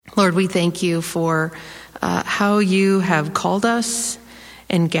Lord, we thank you for how you have called us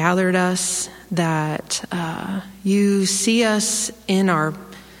and gathered us, that you see us in our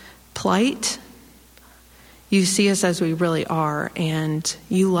plight. You see us as we really are, and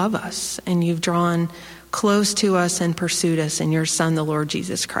you love us, and you've drawn close to us and pursued us in your Son, the Lord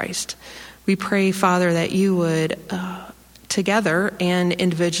Jesus Christ. We pray, Father, that you would together and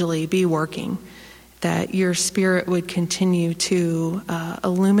individually be working, that your Spirit would continue to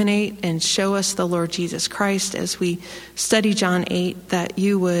illuminate and show us the Lord Jesus Christ as we study John 8, that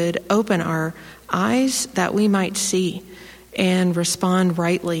you would open our eyes that we might see and respond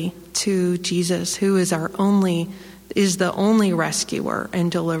rightly to Jesus, who is the only rescuer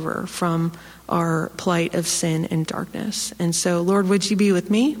and deliverer from our plight of sin and darkness. And so, Lord, would you be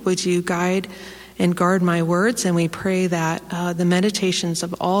with me? Would you guide and guard my words? And we pray that the meditations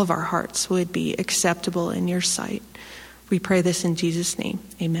of all of our hearts would be acceptable in your sight. We pray this in Jesus' name.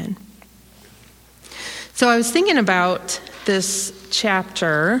 Amen. So I was thinking about this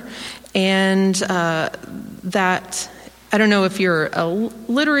chapter, and that I don't know if you're a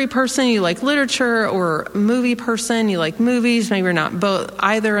literary person, you like literature, or a movie person, you like movies. Maybe you're not both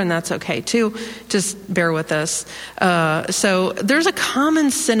either, and that's okay too. Just bear with us. So there's a common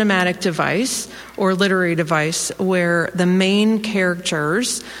cinematic device or literary device where the main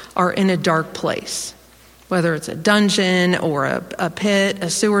characters are in a dark place, whether it's a dungeon or a pit, a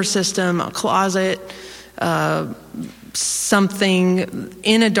sewer system, a closet, something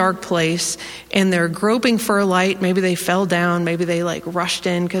in a dark place, and they're groping for a light. Maybe they fell down, maybe they rushed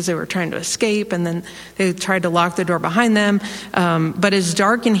in because they were trying to escape, and then they tried to lock the door behind them. But it's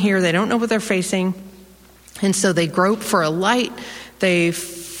dark in here, they don't know what they're facing, and so they grope for a light. They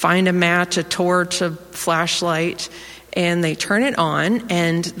find a match, a torch, a flashlight, and they turn it on,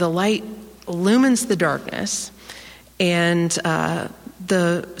 and the light illumines the darkness, and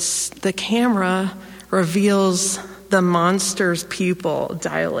the camera reveals the monster's pupil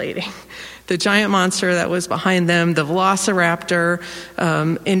dilating. The giant monster that was behind them, the velociraptor.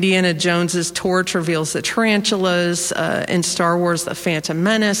 Indiana Jones's torch reveals the tarantulas. In Star Wars, the Phantom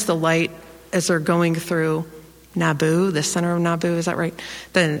Menace, the light as they're going through Naboo, the center of Naboo, is that right?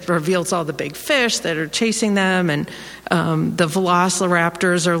 Then it reveals all the big fish that are chasing them, and the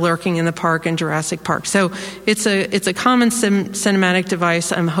velociraptors are lurking in the park in Jurassic Park. So it's a common cinematic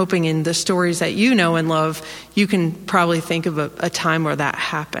device. I'm hoping in the stories that you know and love, you can probably think of a time where that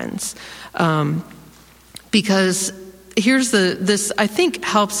happens. Because here's this I think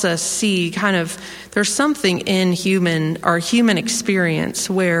helps us see kind of there's something in our human experience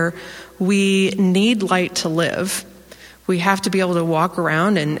where we need light to live. We have to be able to walk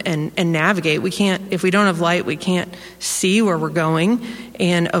around and navigate. We can't, if we don't have light, we can't see where we're going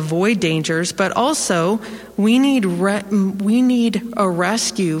and avoid dangers. But also, we need a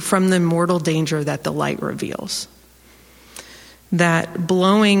rescue from the mortal danger that the light reveals. That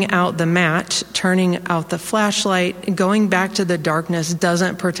blowing out the match, turning out the flashlight, going back to the darkness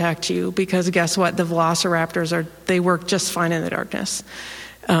doesn't protect you, because guess what? The velociraptors they work just fine in the darkness.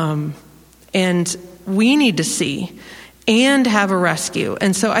 And we need to see and have a rescue.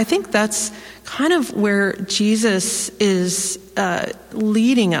 And so I think that's kind of where Jesus is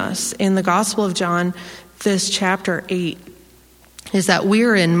leading us in the Gospel of John, this chapter 8, is that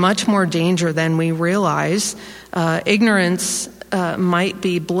we're in much more danger than we realize. Ignorance might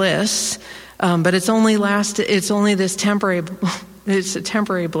be bliss, but it's only this temporary. It's a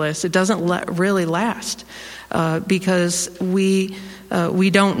temporary bliss. It doesn't really last because we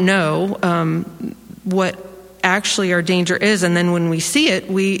don't know what actually our danger is, and then when we see it,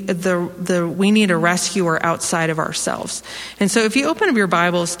 we need a rescuer outside of ourselves. And so, if you open up your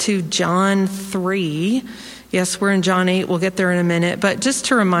Bibles to John 3. Yes, we're in John 8. We'll get there in a minute. But just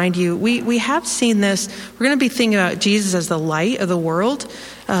to remind you, we have seen this. We're going to be thinking about Jesus as the light of the world,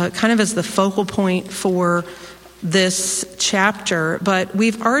 kind of as the focal point for this chapter. But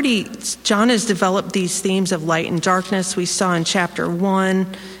John has developed these themes of light and darkness. We saw in chapter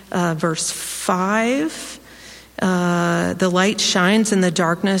 1, verse 5, the light shines in the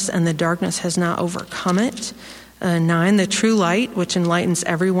darkness, and the darkness has not overcome it. 9, the true light, which enlightens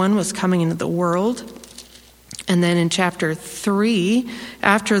everyone, was coming into the world. And then in chapter 3,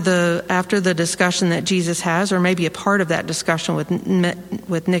 after the discussion that Jesus has, or maybe a part of that discussion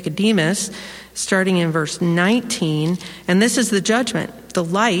with Nicodemus, starting in verse 19, and this is the judgment. The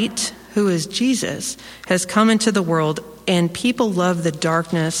light, who is Jesus, has come into the world, and people love the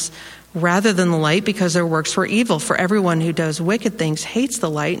darkness rather than the light because their works were evil. For everyone who does wicked things hates the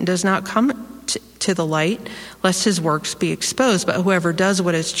light and does not come to the light, lest his works be exposed. But whoever does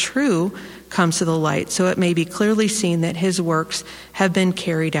what is true comes to the light, so it may be clearly seen that his works have been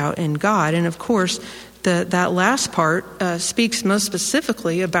carried out in God. And of course, that last part speaks most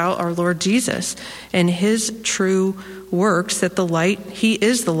specifically about our Lord Jesus and his true works, that the light, he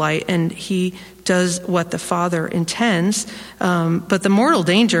is the light, and he does what the Father intends. But the mortal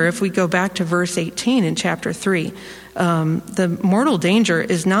danger, if we go back to verse 18 in chapter 3, the mortal danger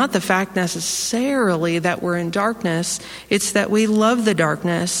is not the fact necessarily that we're in darkness. It's that we love the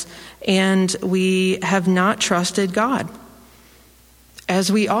darkness and we have not trusted God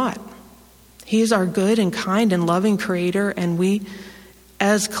as we ought. He is our good and kind and loving creator, and we,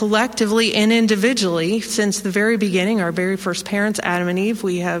 as collectively and individually, since the very beginning, our very first parents, Adam and Eve,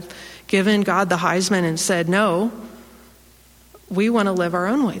 we have given God the Heisman and said, no, we want to live our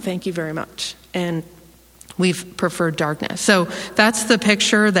own way. Thank you very much. And we've preferred darkness. So that's the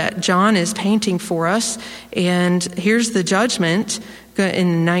picture that John is painting for us. And here's the judgment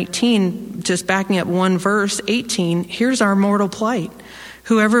in 19, just backing up one verse, 18. Here's our mortal plight.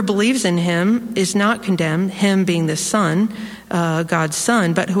 Whoever believes in him is not condemned, him being the Son, God's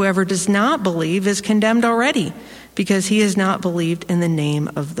Son, but whoever does not believe is condemned already, because he has not believed in the name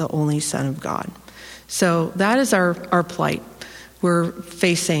of the only Son of God. So that is our plight we're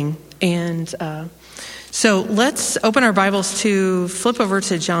facing. And so let's open our Bibles to flip over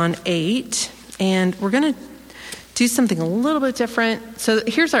to John 8, and we're going to do something a little bit different. So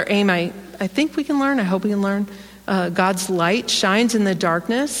here's our aim. I think we can learn. I hope we can learn. God's light shines in the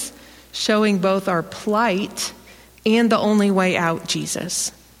darkness, showing both our plight and the only way out,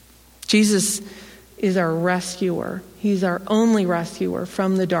 Jesus. Jesus is our rescuer. He's our only rescuer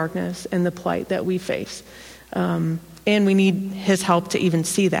from the darkness and the plight that we face. And we need his help to even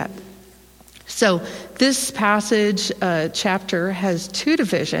see that. So this passage, chapter, has two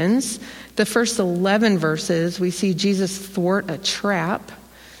divisions. The first 11 verses, we see Jesus thwart a trap.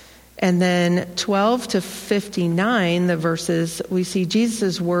 And then 12 to 59, the verses, we see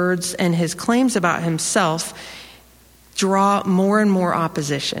Jesus' words and his claims about himself draw more and more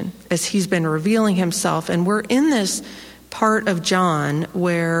opposition as he's been revealing himself. And we're in this part of John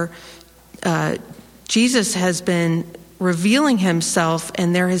where Jesus has been revealing himself,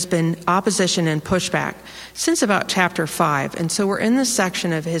 and there has been opposition and pushback since about chapter 5. And so we're in this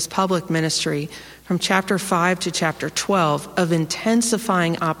section of his public ministry from chapter 5 to chapter 12 of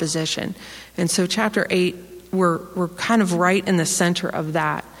intensifying opposition. And so chapter 8, we're kind of right in the center of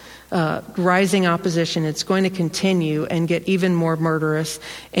that. Rising opposition. It's going to continue and get even more murderous,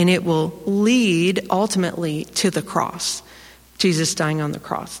 and it will lead ultimately to the cross. Jesus dying on the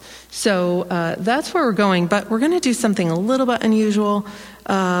cross. So that's where we're going, but we're going to do something a little bit unusual.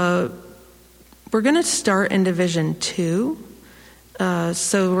 We're going to start in division 2.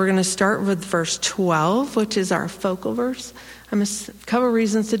 So we're going to start with verse 12, which is our focal verse. A couple of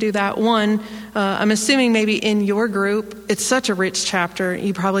reasons to do that. One, I'm assuming maybe in your group, it's such a rich chapter.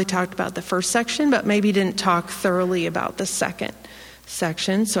 You probably talked about the first section, but maybe didn't talk thoroughly about the second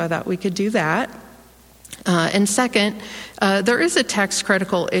section. So I thought we could do that. And second, there is a text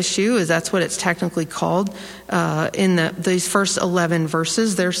critical issue, as that's what it's technically called. In these first 11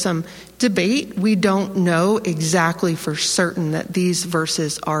 verses, there's some debate. We don't know exactly for certain that these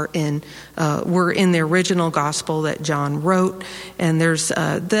verses were in the original gospel that John wrote, and there's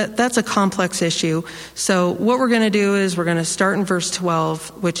that's a complex issue. So what we're going to do is we're going to start in verse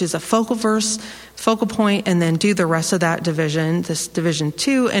 12, which is a focal point, and then do the rest of that division, this division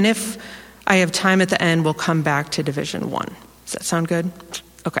 2, and if I have time at the end, we'll come back to division 1. Does that sound good?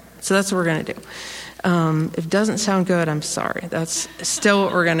 Okay, so that's what we're going to do. If it doesn't sound good, I'm sorry. That's still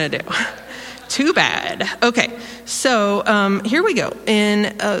what we're going to do. Too bad. Okay, so here we go.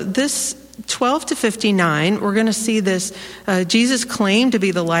 In this 12 to 59, we're going to see this. Jesus' claim to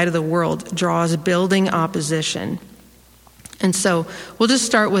be the light of the world draws building opposition. And so we'll just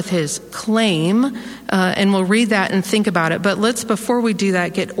start with his claim, and we'll read that and think about it. But let's, before we do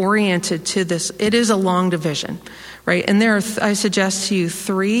that, get oriented to this. It is a long division, right? And there are, I suggest to you,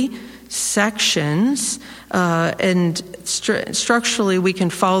 3 sections, and structurally we can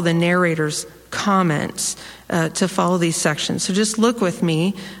follow the narrator's comments to follow these sections. So just look with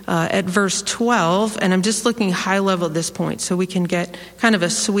me at verse 12, and I'm just looking high level at this point so we can get kind of a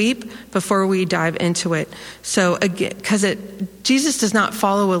sweep before we dive into it. So again, because Jesus does not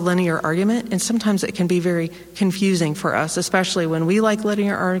follow a linear argument, and sometimes it can be very confusing for us, especially when we like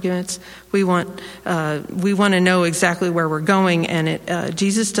linear arguments. We want to know exactly where we're going, and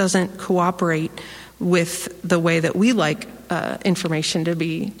Jesus doesn't cooperate with the way that we like information to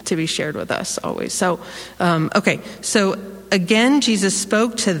be shared with us always. So, okay. So again, Jesus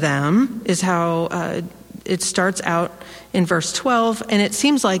spoke to them is how it starts out in verse 12, and it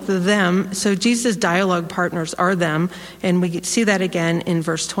seems like the them, so Jesus' dialogue partners are them, and we see that again in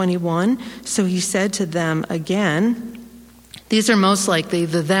verse 21. So he said to them again, these are most likely,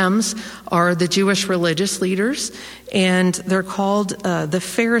 the thems are the Jewish religious leaders, and they're called the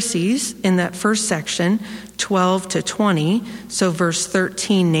Pharisees in that first section, 12 to 20. So verse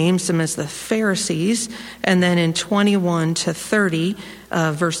 13 names them as the Pharisees, and then in 21 to 30,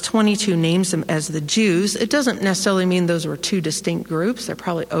 verse 22 names them as the Jews. It doesn't necessarily mean those were two distinct groups. They're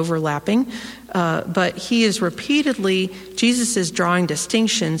probably overlapping. But Jesus is drawing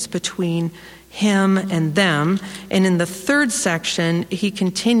distinctions between him and them. And in the third section, he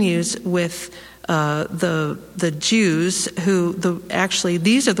continues with the Jews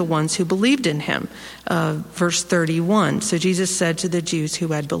these are the ones who believed in him. Verse 31. So Jesus said to the Jews who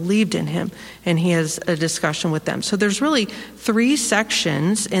had believed in him, and he has a discussion with them. So there's really three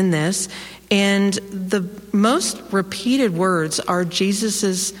sections in this, and the most repeated words are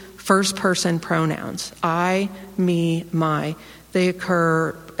Jesus's first person pronouns. I, me, my. They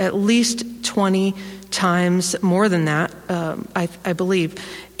occur at least 20 times, more than that, I believe.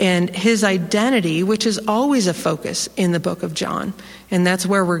 And his identity, which is always a focus in the book of John, and that's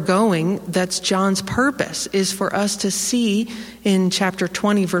where we're going, that's John's purpose, is for us to see in chapter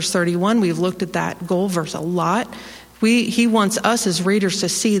 20, verse 31, we've looked at that goal verse a lot. He wants us as readers to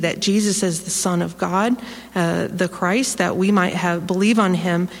see that Jesus is the Son of God, the Christ, that we might believe on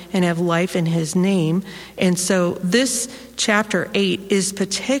him and have life in his name. And so this chapter 8 is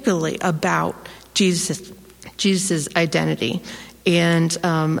particularly about Jesus' identity. And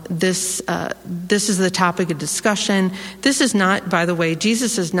this is the topic of discussion. This is not, by the way,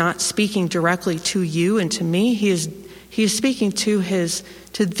 Jesus is not speaking directly to you and to me. He is speaking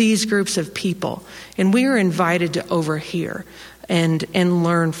to these groups of people, and we are invited to overhear and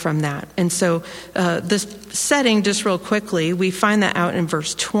learn from that. And so this setting, just real quickly, we find that out in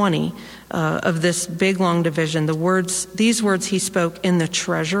verse 20 of this big long division. These words he spoke in the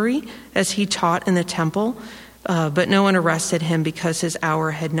treasury as he taught in the temple, but no one arrested him because his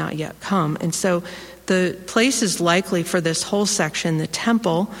hour had not yet come. And so the place is likely for this whole section, the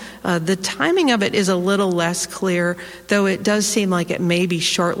temple. The timing of it is a little less clear, though it does seem like it may be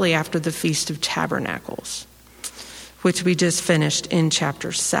shortly after the Feast of Tabernacles, which we just finished in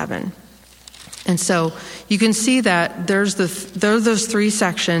chapter 7. And so you can see that there are those three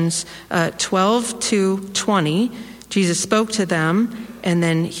sections, 12 to 20. Jesus spoke to them, and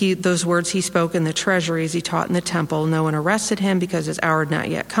then those words he spoke in the treasury as he taught in the temple. No one arrested him because his hour had not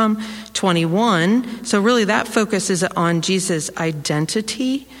yet come. 21. So really that focus is on Jesus'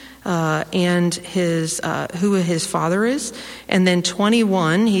 identity and who his Father is. And then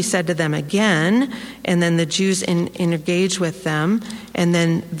 21, he said to them again, and then the Jews engaged with them. And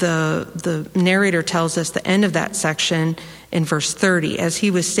then the narrator tells us the end of that section in verse 30. As he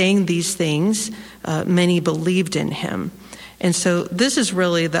was saying these things, many believed in him. And so this is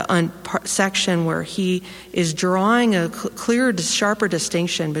really the section where he is drawing a clearer, sharper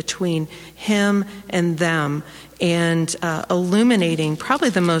distinction between him and them, and illuminating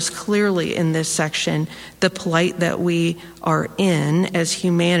probably the most clearly in this section the plight that we are in as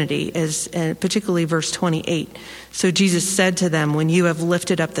humanity, particularly verse 28. So Jesus said to them, when you have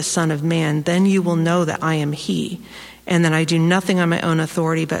lifted up the Son of Man, then you will know that I am he, and that I do nothing on my own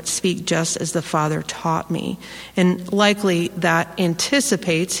authority, but speak just as the Father taught me. And likely that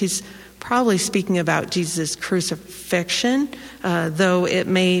anticipates, he's probably speaking about Jesus' crucifixion, though it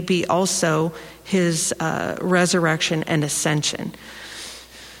may be also his resurrection and ascension.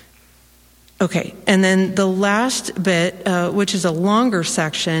 Okay, and then the last bit, which is a longer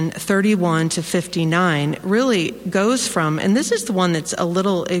section, 31 to 59, really goes from, and this is the one that's it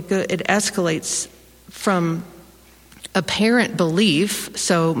escalates from apparent belief.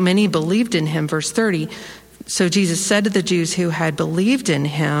 So many believed in him, verse 30. So Jesus said to the Jews who had believed in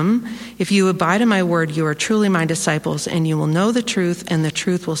him, if you abide in my word, you are truly my disciples, and you will know the truth, and the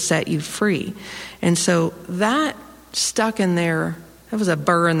truth will set you free. And so that stuck in there. That was a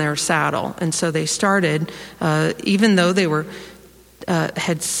burr in their saddle. And so they started, even though they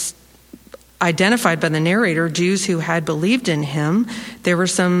had identified by the narrator Jews who had believed in him, there were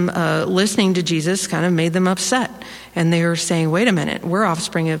some listening to Jesus kind of made them upset. And they were saying, wait a minute, we're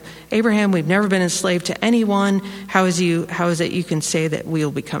offspring of Abraham. We've never been enslaved to anyone. How is it you can say that we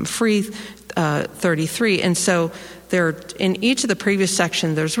will become free? 33. And so there, in each of the previous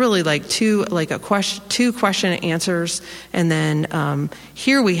sections, there's really two question and answers. And then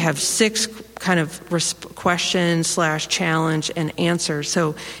here we have 6 kind of question / challenge and answer.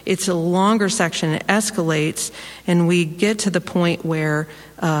 So it's a longer section. It escalates, and we get to the point where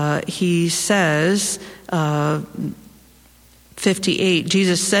he says, 58,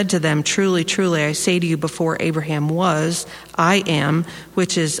 Jesus said to them, "Truly, truly, I say to you, before Abraham was, I am,"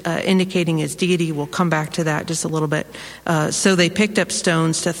 which is indicating his deity. We'll come back to that just a little bit. So they picked up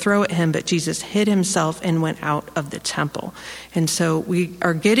stones to throw at him, but Jesus hid himself and went out of the temple. And so we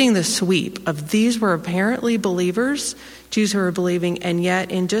are getting the sweep of these were apparently believers, Jews who were believing, and yet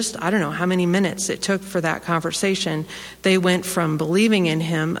in just, I don't know how many minutes it took for that conversation, they went from believing in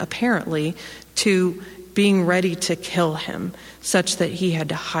him, apparently, to being ready to kill him, such that he had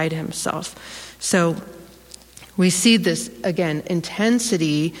to hide himself. So we see this, again,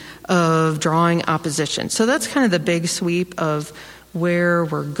 intensity of drawing opposition. So that's kind of the big sweep of where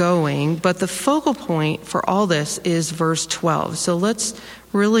we're going. But the focal point for all this is verse 12. So let's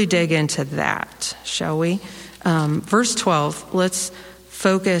really dig into that, shall we? Verse 12, let's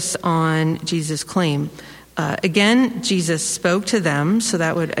focus on Jesus' claim. Again, Jesus spoke to them, so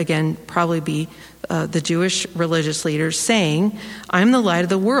that would, again, probably be the Jewish religious leaders, saying, "I'm the light of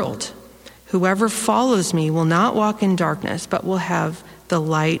the world. Whoever follows me will not walk in darkness, but will have the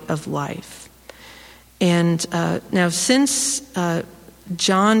light of life." And now since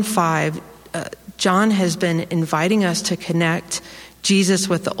John 5, John has been inviting us to connect Jesus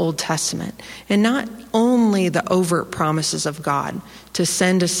with the Old Testament, and not only the overt promises of God to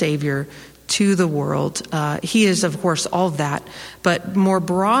send a Savior to the world. He is, of course, all of that, but more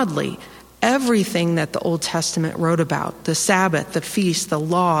broadly, everything that the Old Testament wrote about, the Sabbath, the feast, the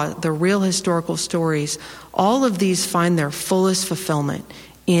law, the real historical stories, all of these find their fullest fulfillment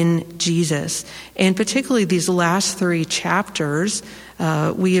in Jesus. And particularly these last 3 chapters,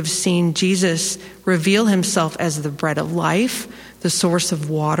 we have seen Jesus reveal himself as the bread of life, the source of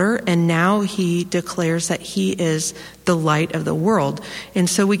water, and now he declares that he is the light of the world. And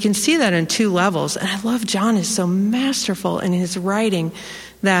so we can see that in 2 levels. And I love John is so masterful in his writing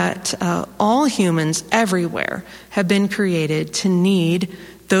that all humans everywhere have been created to need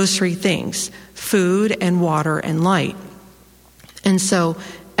those 3 things: food and water and light. And so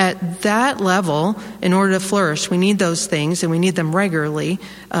at that level, in order to flourish, we need those things, and we need them regularly.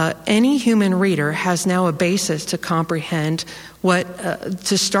 Any human reader has now a basis to comprehend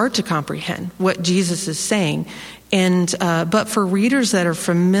to start to comprehend what Jesus is saying. And but for readers that are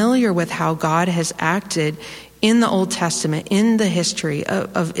familiar with how God has acted in the Old Testament, in the history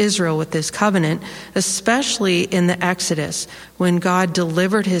of Israel with this covenant, especially in the Exodus, when God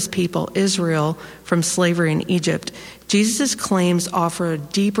delivered his people, Israel, from slavery in Egypt, Jesus' claims offer a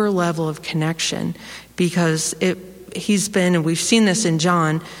deeper level of connection because he's been, and we've seen this in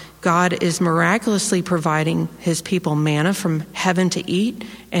John, God is miraculously providing his people manna from heaven to eat,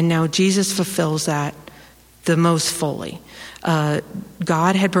 and now Jesus fulfills that the most fully.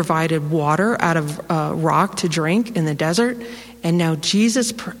 God had provided water out of rock to drink in the desert, and now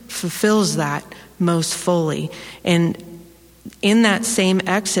Jesus fulfills that most fully. And in that same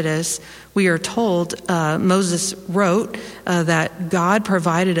Exodus, we are told, Moses wrote that God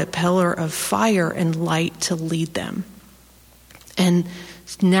provided a pillar of fire and light to lead them. And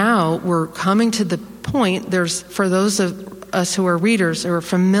now we're coming to the point, for those of us who are readers who are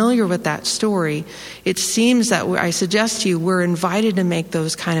familiar with that story, it seems that I suggest to you we're invited to make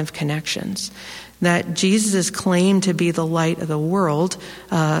those kind of connections. That Jesus' claim to be the light of the world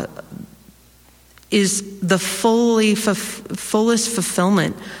is the fullest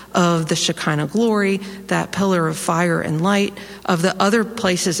fulfillment of the Shekinah glory, that pillar of fire and light, of the other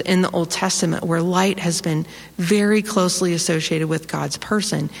places in the Old Testament where light has been very closely associated with God's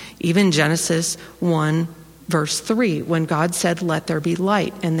person. Even Genesis 1, verse 3, when God said, "Let there be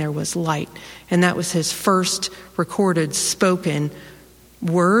light," and there was light. And that was his first recorded spoken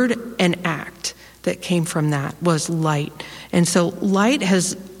word and act that came from that, was light. And so light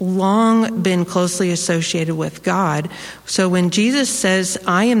has long been closely associated with God. So when Jesus says,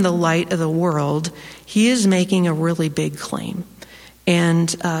 "I am the light of the world," he is making a really big claim.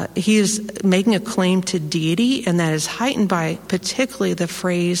 And he is making a claim to deity, and that is heightened by particularly the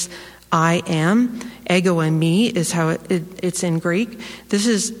phrase, "I am." Ego eimi is how it's in Greek. This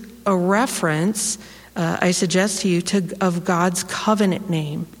is a reference, I suggest to you, of God's covenant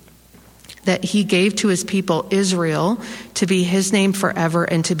name that he gave to his people Israel to be his name forever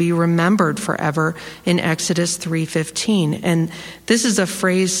and to be remembered forever in Exodus 3:15. And this is a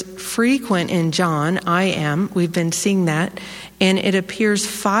phrase frequent in John, "I am." We've been seeing that. And it appears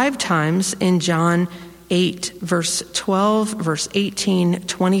 5 times in John 8, verse 12, verse 18,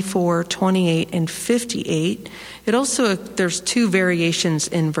 24, 28, and 58. There's 2 variations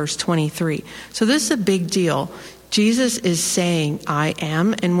in verse 23. So this is a big deal. Jesus is saying, I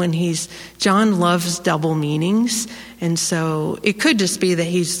am, and John loves double meanings, and so it could just be that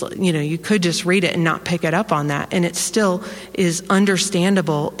you could just read it and not pick it up on that, and it still is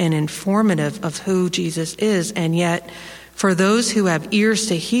understandable and informative of who Jesus is, and yet for those who have ears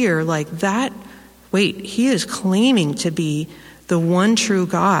to hear, like that, wait, he is claiming to be the one true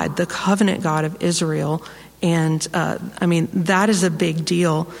God, the covenant God of Israel, and that is a big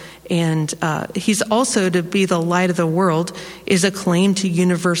deal. And he's also to be the light of the world is a claim to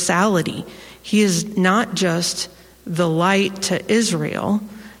universality. He is not just the light to Israel,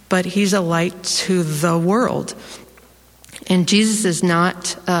 but he's a light to the world. And Jesus is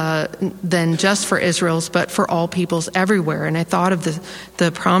not then just for Israel's, but for all peoples everywhere. And I thought of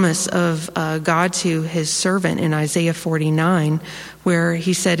the promise of God to his servant in Isaiah 49, where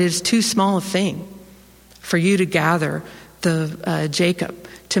he said, it is too small a thing for you to gather the Jacob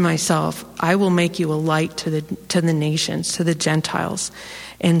to myself. I will make you a light to the nations, to the Gentiles.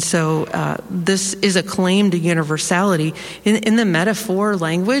 And so this is a claim to universality. In the metaphor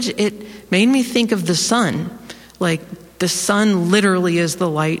language, it made me think of the sun. Like the sun literally is the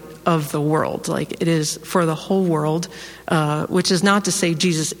light of the world. Like it is for the whole world, which is not to say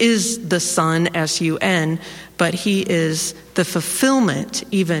Jesus is the sun, S-U-N, but he is the fulfillment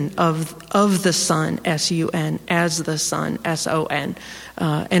even of the Son, S-U-N, as the Son, S-O-N.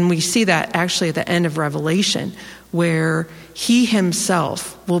 And we see that actually at the end of Revelation, where he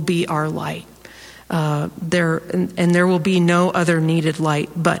himself will be our light. There will be no other needed light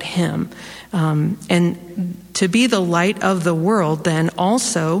but him. And to be the light of the world then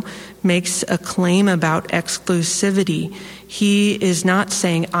also makes a claim about exclusivity. He is not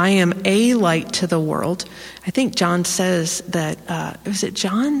saying, I am a light to the world. I think John says that, was it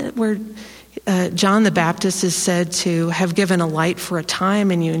John where John the Baptist is said to have given a light for a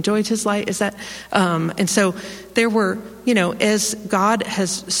time and you enjoyed his light? Is that, and so there were, as God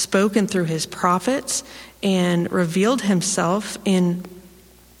has spoken through his prophets and revealed himself in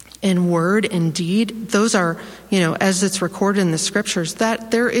word and deed, those are, as it's recorded in the scriptures, that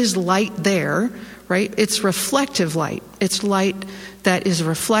there is light there, right? It's reflective light. It's light that is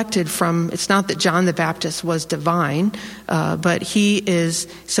reflected from, it's not that John the Baptist was divine, but he is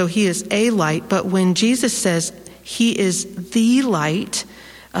a light. But when Jesus says he is the light,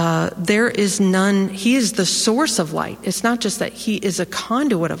 there is none, he is the source of light. It's not just that he is a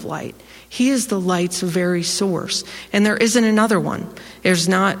conduit of light. He is the light's very source. And there isn't another one. There's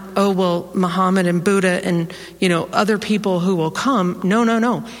not, Muhammad and Buddha and, other people who will come.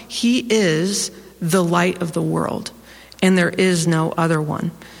 No. He is the light of the world. And there is no other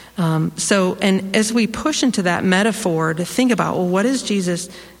one. And as we push into that metaphor to think about, what is Jesus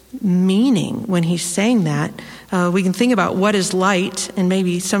meaning when he's saying that? We can think about what is light, and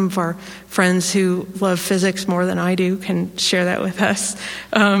maybe some of our friends who love physics more than I do can share that with us.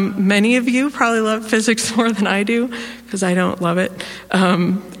 Many of you probably love physics more than I do, because I don't love it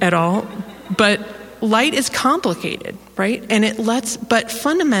at all. But light is complicated, right? But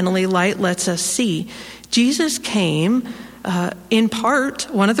fundamentally, light lets us see. Jesus came, in part,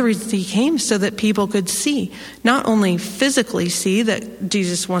 one of the reasons he came so that people could see, not only physically see that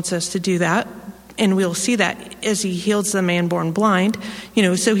Jesus wants us to do that, and we'll see that as he heals the man born blind,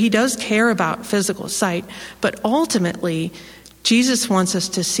 so he does care about physical sight, but ultimately, Jesus wants us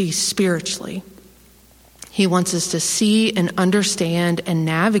to see spiritually. He wants us to see and understand and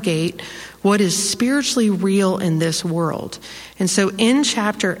navigate what is spiritually real in this world. And so in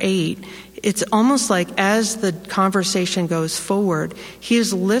chapter 8, it's almost like as the conversation goes forward, he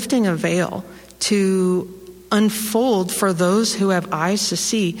is lifting a veil to unfold for those who have eyes to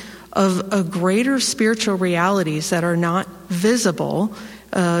see of a greater spiritual realities that are not visible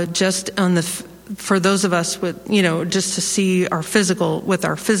for those of us with, just to see with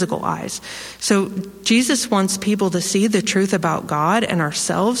our physical eyes. So Jesus wants people to see the truth about God and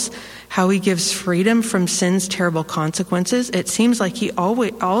ourselves, how he gives freedom from sin's terrible consequences. It seems like he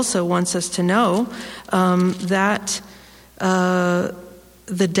also wants us to know that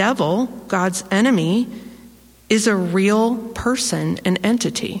the devil, God's enemy, is a real person, an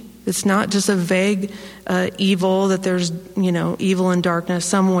entity. It's not just a vague evil that there's, evil and darkness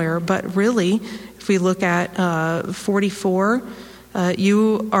somewhere, but really, if we look at 44,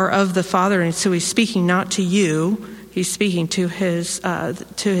 you are of the Father, and so he's speaking not to you. He's speaking to his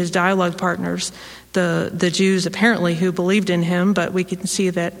dialogue partners, the Jews apparently who believed in him, but we can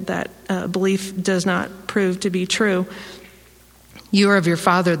see that belief does not prove to be true. You are of your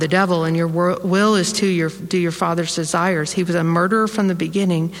father, the devil, and your will is to do your father's desires. He was a murderer from the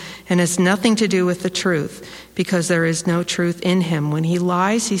beginning and has nothing to do with the truth, because there is no truth in him. When he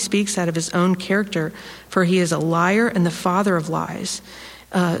lies, he speaks out of his own character, for he is a liar and the father of lies.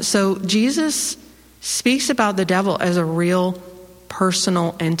 So Jesus speaks about the devil as a real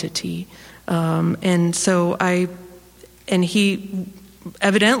personal entity. And he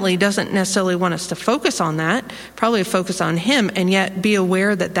evidently doesn't necessarily want us to focus on that, probably focus on him, and yet be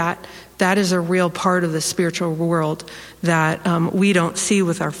aware that is a real part of the spiritual world that we don't see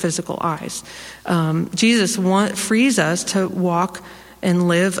with our physical eyes. Jesus frees us to walk and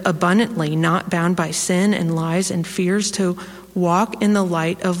live abundantly, not bound by sin and lies and fears, to walk in the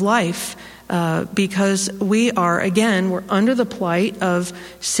light of life, because we're under the plight of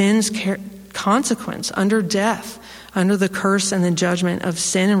sin's consequence, under death, under the curse and the judgment of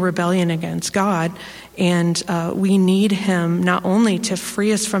sin and rebellion against God. And we need him not only to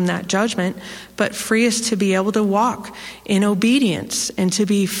free us from that judgment, but free us to be able to walk in obedience and to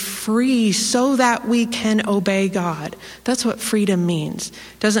be free so that we can obey God. That's what freedom means.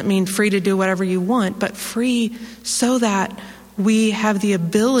 Doesn't mean free to do whatever you want, but free so that we have the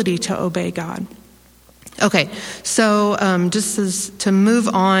ability to obey God. Okay, so just as to move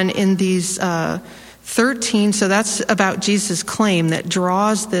on in these 13, so that's about Jesus' claim that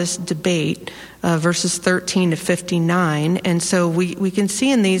draws this debate, verses 13 to 59. And so we can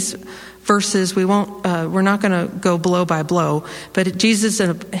see in these verses, we're not going to go blow by blow, but Jesus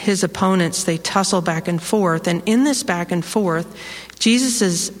and his opponents, they tussle back and forth. And in this back and forth, Jesus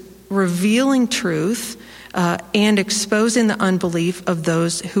is revealing truth and exposing the unbelief of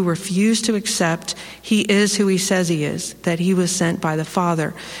those who refuse to accept he is who he says he is, that he was sent by the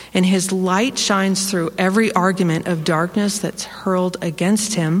Father. And his light shines through every argument of darkness that's hurled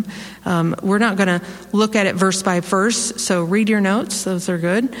against him. We're not going to look at it verse by verse, so read your notes. Those are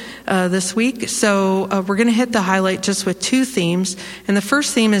good this week. So we're going to hit the highlight just with two themes. And the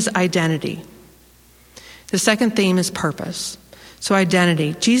first theme is identity. The second theme is purpose. So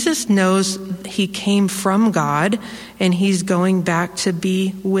identity. Jesus knows he came from God and he's going back to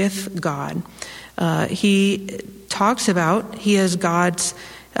be with God. He talks about he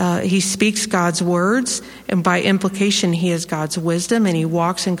speaks God's words, and by implication he has God's wisdom and he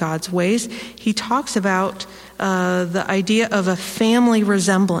walks in God's ways. He talks about the idea of a family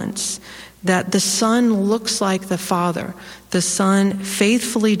resemblance, that the Son looks like the Father. The Son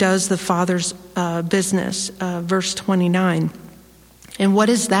faithfully does the Father's business, verse 29. And what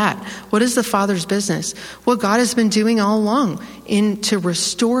is that? What is the Father's business? What God has been doing all along to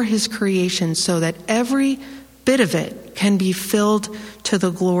restore his creation so that every bit of it can be filled to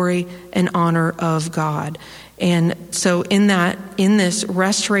the glory and honor of God. And so in this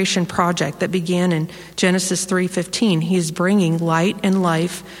restoration project that began in Genesis 3:15, he is bringing light and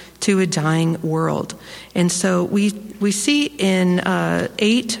life to a dying world. And so we see in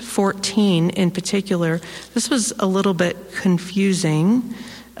 8:14 in particular, this was a little bit confusing.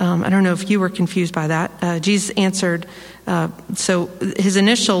 I don't know if you were confused by that. Jesus answered, so his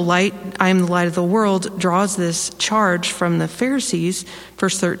initial light, I am the light of the world, draws this charge from the Pharisees.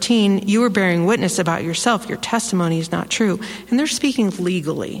 Verse 13, you are bearing witness about yourself. Your testimony is not true. And they're speaking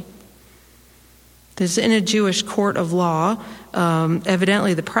legally. This is in a Jewish court of law.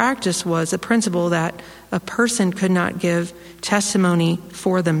 Evidently, the practice was a principle that a person could not give testimony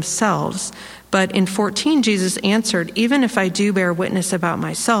for themselves. But in 14, Jesus answered, even if I do bear witness about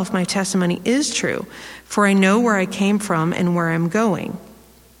myself, my testimony is true, for I know where I came from and where I'm going.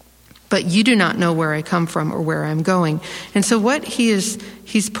 But you do not know where I come from or where I'm going. And so what he's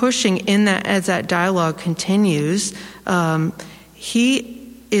pushing in that, as that dialogue continues, he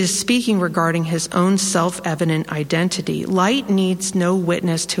is speaking regarding his own self-evident identity. Light needs no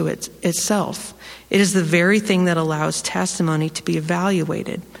witness to itself. It is the very thing that allows testimony to be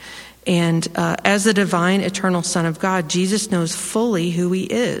evaluated. And as the divine, eternal Son of God, Jesus knows fully who he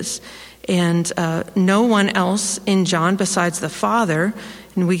is. And no one else in John besides the Father,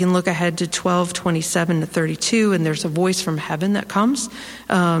 and we can look ahead to 12:27-32, and there's a voice from heaven that comes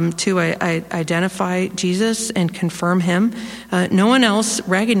to identify Jesus and confirm him. No one else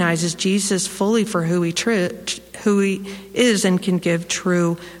recognizes Jesus fully for who he is and can give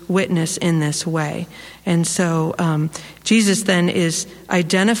true witness in this way. And so Jesus then is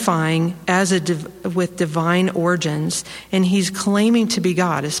identifying with divine origins, and he's claiming to be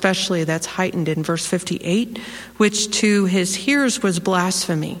God, especially that's heightened in verse 58, which to his hearers was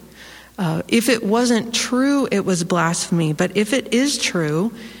blasphemy. If it wasn't true, it was blasphemy. But if it is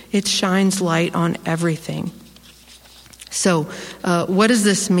true, it shines light on everything. So what does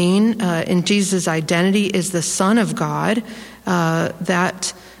this mean? In Jesus' identity is the Son of God.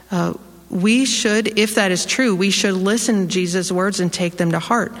 that we should, if that is true, we should listen to Jesus' words and take them to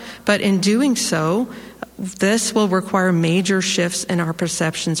heart. But in doing so, this will require major shifts in our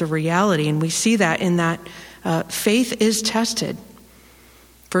perceptions of reality. And we see that in that faith is tested.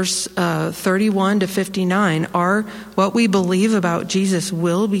 Verse 31 to 59 are what we believe about Jesus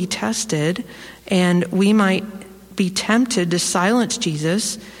will be tested, and we might be tempted to silence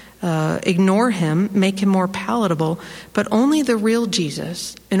Jesus, ignore him, make him more palatable, but only the real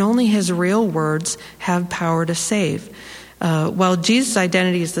Jesus and only his real words have power to save. While Jesus'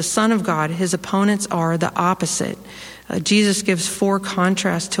 identity is the Son of God, his opponents are the opposite. Jesus gives 4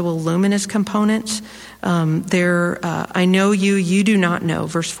 contrasts to illumine his components. I know you, you do not know.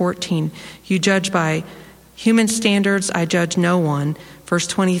 Verse 14, you judge by human standards, I judge no one. Verse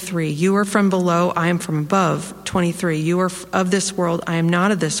 23, you are from below, I am from above. 23, you are of this world, I am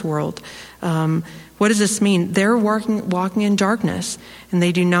not of this world. What does this mean? They're walking in darkness, and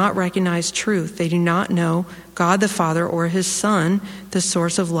they do not recognize truth. They do not know God the Father or his Son, the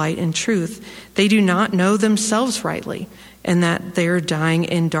source of light and truth. They do not know themselves rightly, and that they're dying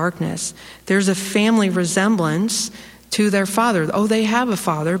in darkness. There's a family resemblance to their father. Oh, they have a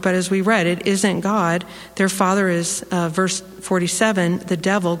father, but as we read, it isn't God. Their father is, verse 47, the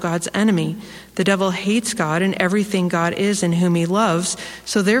devil, God's enemy. The devil hates God and everything God is and whom he loves.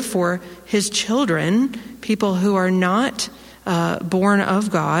 So therefore, his children, people who are not born of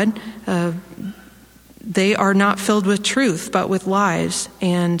God, they are not filled with truth, but with lies.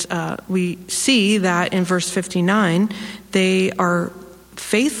 And we see that in verse 59, they are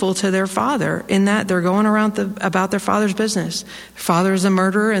faithful to their father in that they're going around about their father's business. Their father is a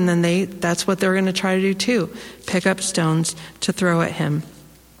murderer, and then that's what they're going to try to do too, pick up stones to throw at him.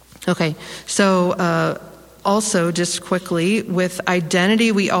 Okay, so also just quickly, with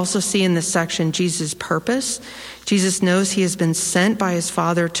identity, we also see in this section Jesus' purpose. Jesus knows he has been sent by his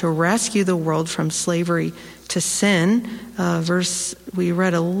Father to rescue the world from slavery to sin. We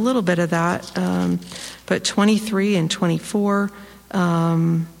read a little bit of that, but 23 and 24,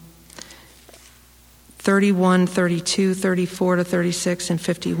 31, 32, 34 to 36, and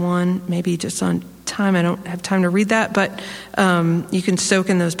 51, maybe just on time. I don't have time to read that, but you can soak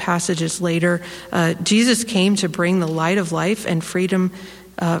in those passages later. Jesus came to bring the light of life and freedom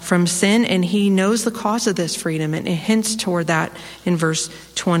from sin, and he knows the cause of this freedom, and it hints toward that in verse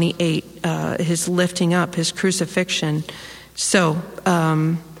 28, his lifting up, his crucifixion. So,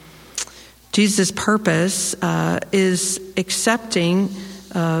 Jesus' purpose is accepting,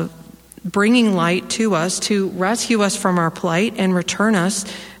 bringing light to us to rescue us from our plight and return us,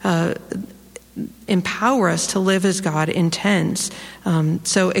 empower us to live as God intends.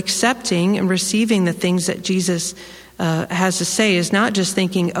 So accepting and receiving the things that Jesus has to say is not just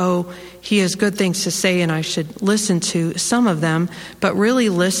thinking, oh, he has good things to say and I should listen to some of them, but really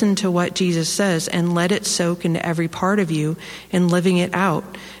listen to what Jesus says and let it soak into every part of you and living it out.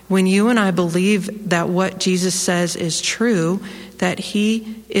 When you and I believe that what Jesus says is true, that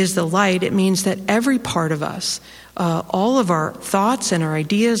he is the light, it means that every part of us, all of our thoughts and our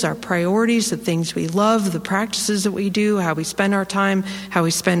ideas, our priorities, the things we love, the practices that we do, how we spend our time, how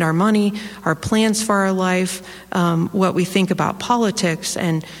we spend our money, our plans for our life, what we think about politics,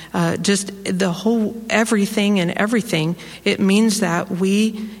 and just the whole everything, it means that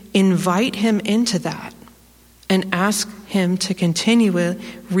we invite him into that and ask him to continually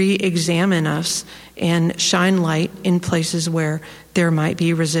re-examine us and shine light in places where there might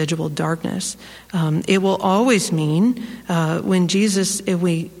be residual darkness. It will always mean if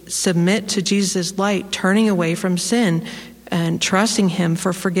we submit to Jesus' light, turning away from sin and trusting him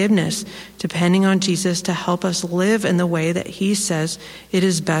for forgiveness, depending on Jesus to help us live in the way that he says it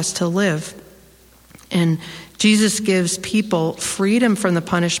is best to live. And Jesus gives people freedom from the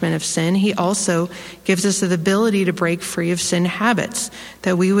punishment of sin. He also gives us the ability to break free of sin habits,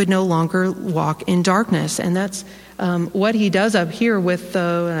 that we would no longer walk in darkness. And that's what he does up here with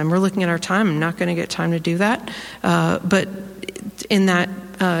and we're looking at our time. I'm not going to get time to do that. But in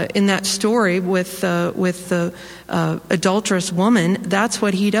that story with the adulterous woman, that's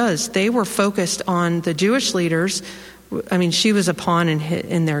what he does. They were focused on the Jewish leaders. I mean, she was a pawn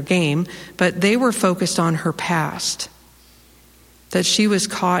in their game, but they were focused on her past, that she was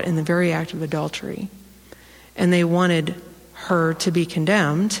caught in the very act of adultery, and they wanted her to be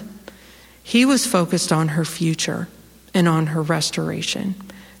condemned. He was focused on her future and on her restoration.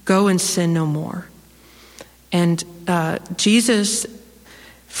 Go and sin no more. And Jesus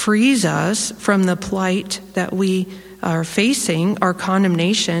frees us from the plight that we are facing, our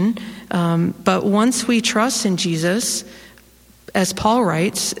condemnation. But once we trust in Jesus, as Paul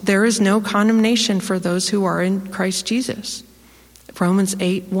writes, there is no condemnation for those who are in Christ Jesus. Romans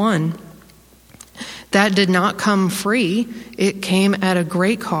 8:1. That did not come free. It came at a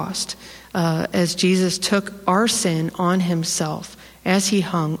great cost, as Jesus took our sin on himself as he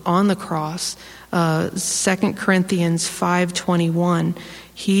hung on the cross. 2 Corinthians 5:21.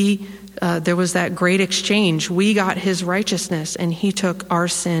 There was that great exchange. We got his righteousness, and he took our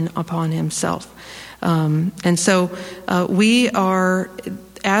sin upon himself. And so we are,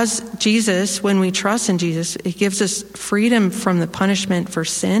 as Jesus, when we trust in Jesus, it gives us freedom from the punishment for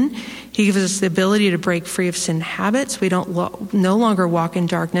sin. He gives us the ability to break free of sin habits. We don't no longer walk in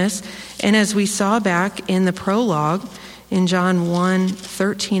darkness. And as we saw back in the prologue in John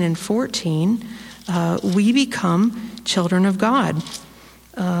 1:13 and 14, we become children of God.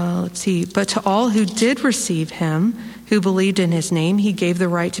 Let's see. But to all who did receive him, who believed in his name, he gave the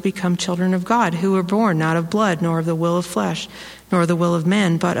right to become children of God, who were born not of blood, nor of the will of flesh, nor the will of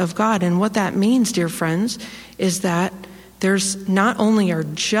men, but of God. And what that means, dear friends, is that there's not only our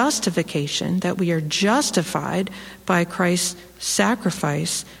justification, that we are justified by Christ's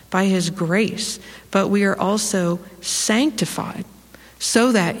sacrifice, by his grace, but we are also sanctified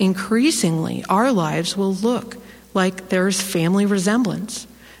so that increasingly our lives will look like there's family resemblance,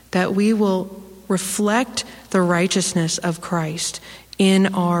 that we will reflect the righteousness of Christ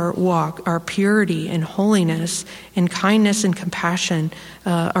in our walk, our purity and holiness and kindness and compassion,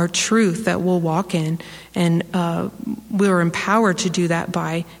 our truth that we'll walk in. And we're empowered to do that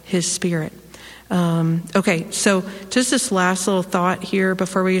by his Spirit. Okay, so just this last little thought here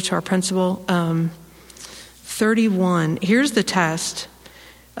before we get to our principle. 31, here's the test.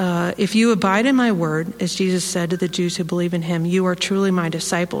 If you abide in my word, as Jesus said to the Jews who believe in him, you are truly my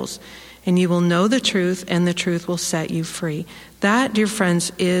disciples, and you will know the truth, and the truth will set you free. That, dear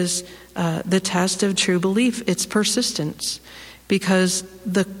friends, is the test of true belief. It's persistence. Because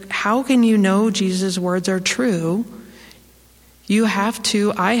how can you know Jesus' words are true? You have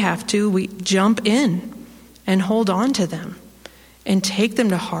to, I have to, we jump in and hold on to them and take them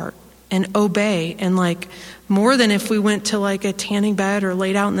to heart and obey. And more than if we went to a tanning bed or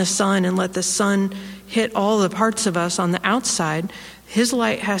laid out in the sun and let the sun hit all the parts of us on the outside, his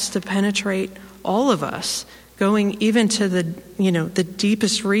light has to penetrate all of us, going even to the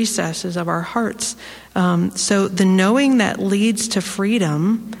deepest recesses of our hearts. So the knowing that leads to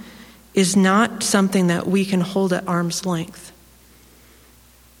freedom is not something that we can hold at arm's length.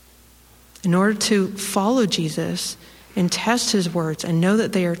 In order to follow Jesus and test his words and know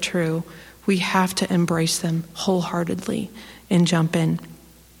that they are true, we have to embrace them wholeheartedly and jump in.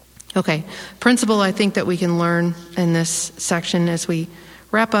 Okay, principle I think that we can learn in this section as we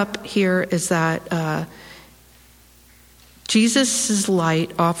wrap up here is that Jesus'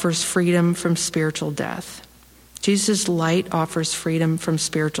 light offers freedom from spiritual death. Jesus' light offers freedom from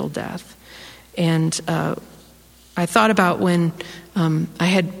spiritual death. And I thought about when I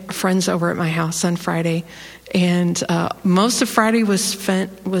had friends over at my house on Friday, and most of Friday was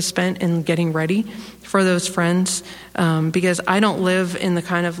spent in getting ready for those friends, because I don't live in the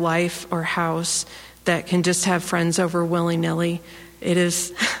kind of life or house that can just have friends over willy-nilly. It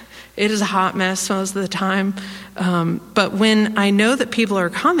is a hot mess most of the time. But when I know that people are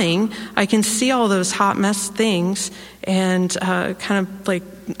coming, I can see all those hot mess things and kind of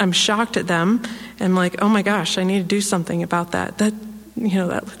I'm shocked at them. And oh my gosh, I need to do something about that. That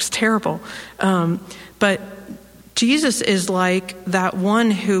looks terrible. But Jesus is like that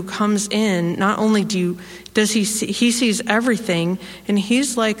one who comes in. Not only does he sees everything, and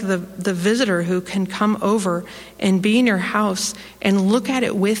he's like the visitor who can come over and be in your house and look at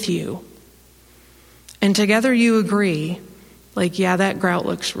it with you. And together you agree, yeah, that grout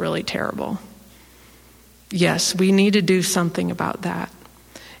looks really terrible. Yes, we need to do something about that.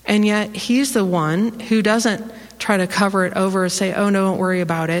 And yet he's the one who doesn't try to cover it over and say, oh, no, don't worry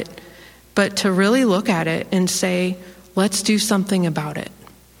about it. But to really look at it and say, let's do something about it.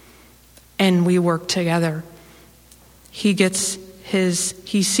 And we work together. He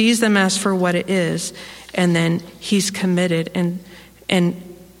sees the mess for what it is, and then he's committed and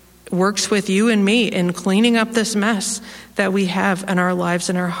works with you and me in cleaning up this mess that we have in our lives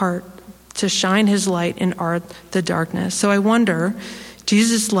and our heart to shine his light in the darkness. So I wonder,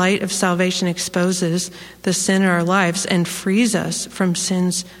 Jesus' light of salvation exposes the sin in our lives and frees us from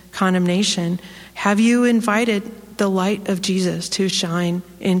sin's condemnation. Have you invited the light of Jesus to shine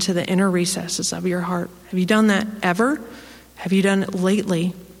into the inner recesses of your heart? Have you done that ever? Have you done it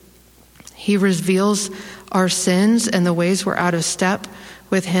lately? He reveals our sins and the ways we're out of step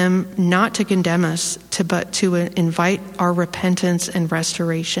with him, not to condemn us, but to invite our repentance and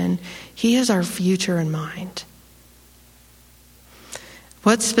restoration. He has our future in mind.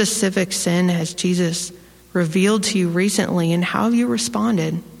 What specific sin has Jesus revealed to you recently, and how have you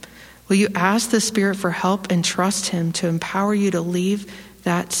responded? Will you ask the Spirit for help and trust him to empower you to leave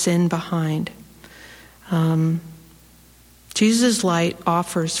that sin behind? Jesus' light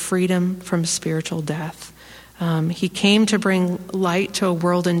offers freedom from spiritual death. He came to bring light to a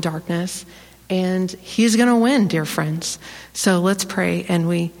world in darkness, and he's going to win, dear friends. So let's pray, and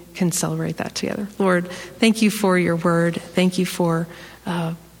we can celebrate that together. Lord, thank you for your word. Thank you for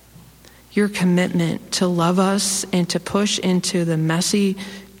your commitment to love us and to push into the messy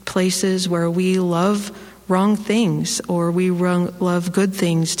places where we love wrong things, or we love good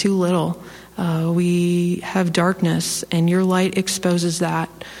things too little. We have darkness, and your light exposes that.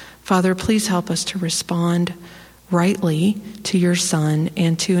 Father, please help us to respond rightly to your Son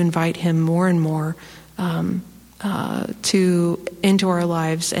and to invite him more and more into our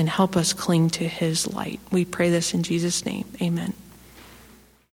lives and help us cling to his light. We pray this in Jesus' name. Amen.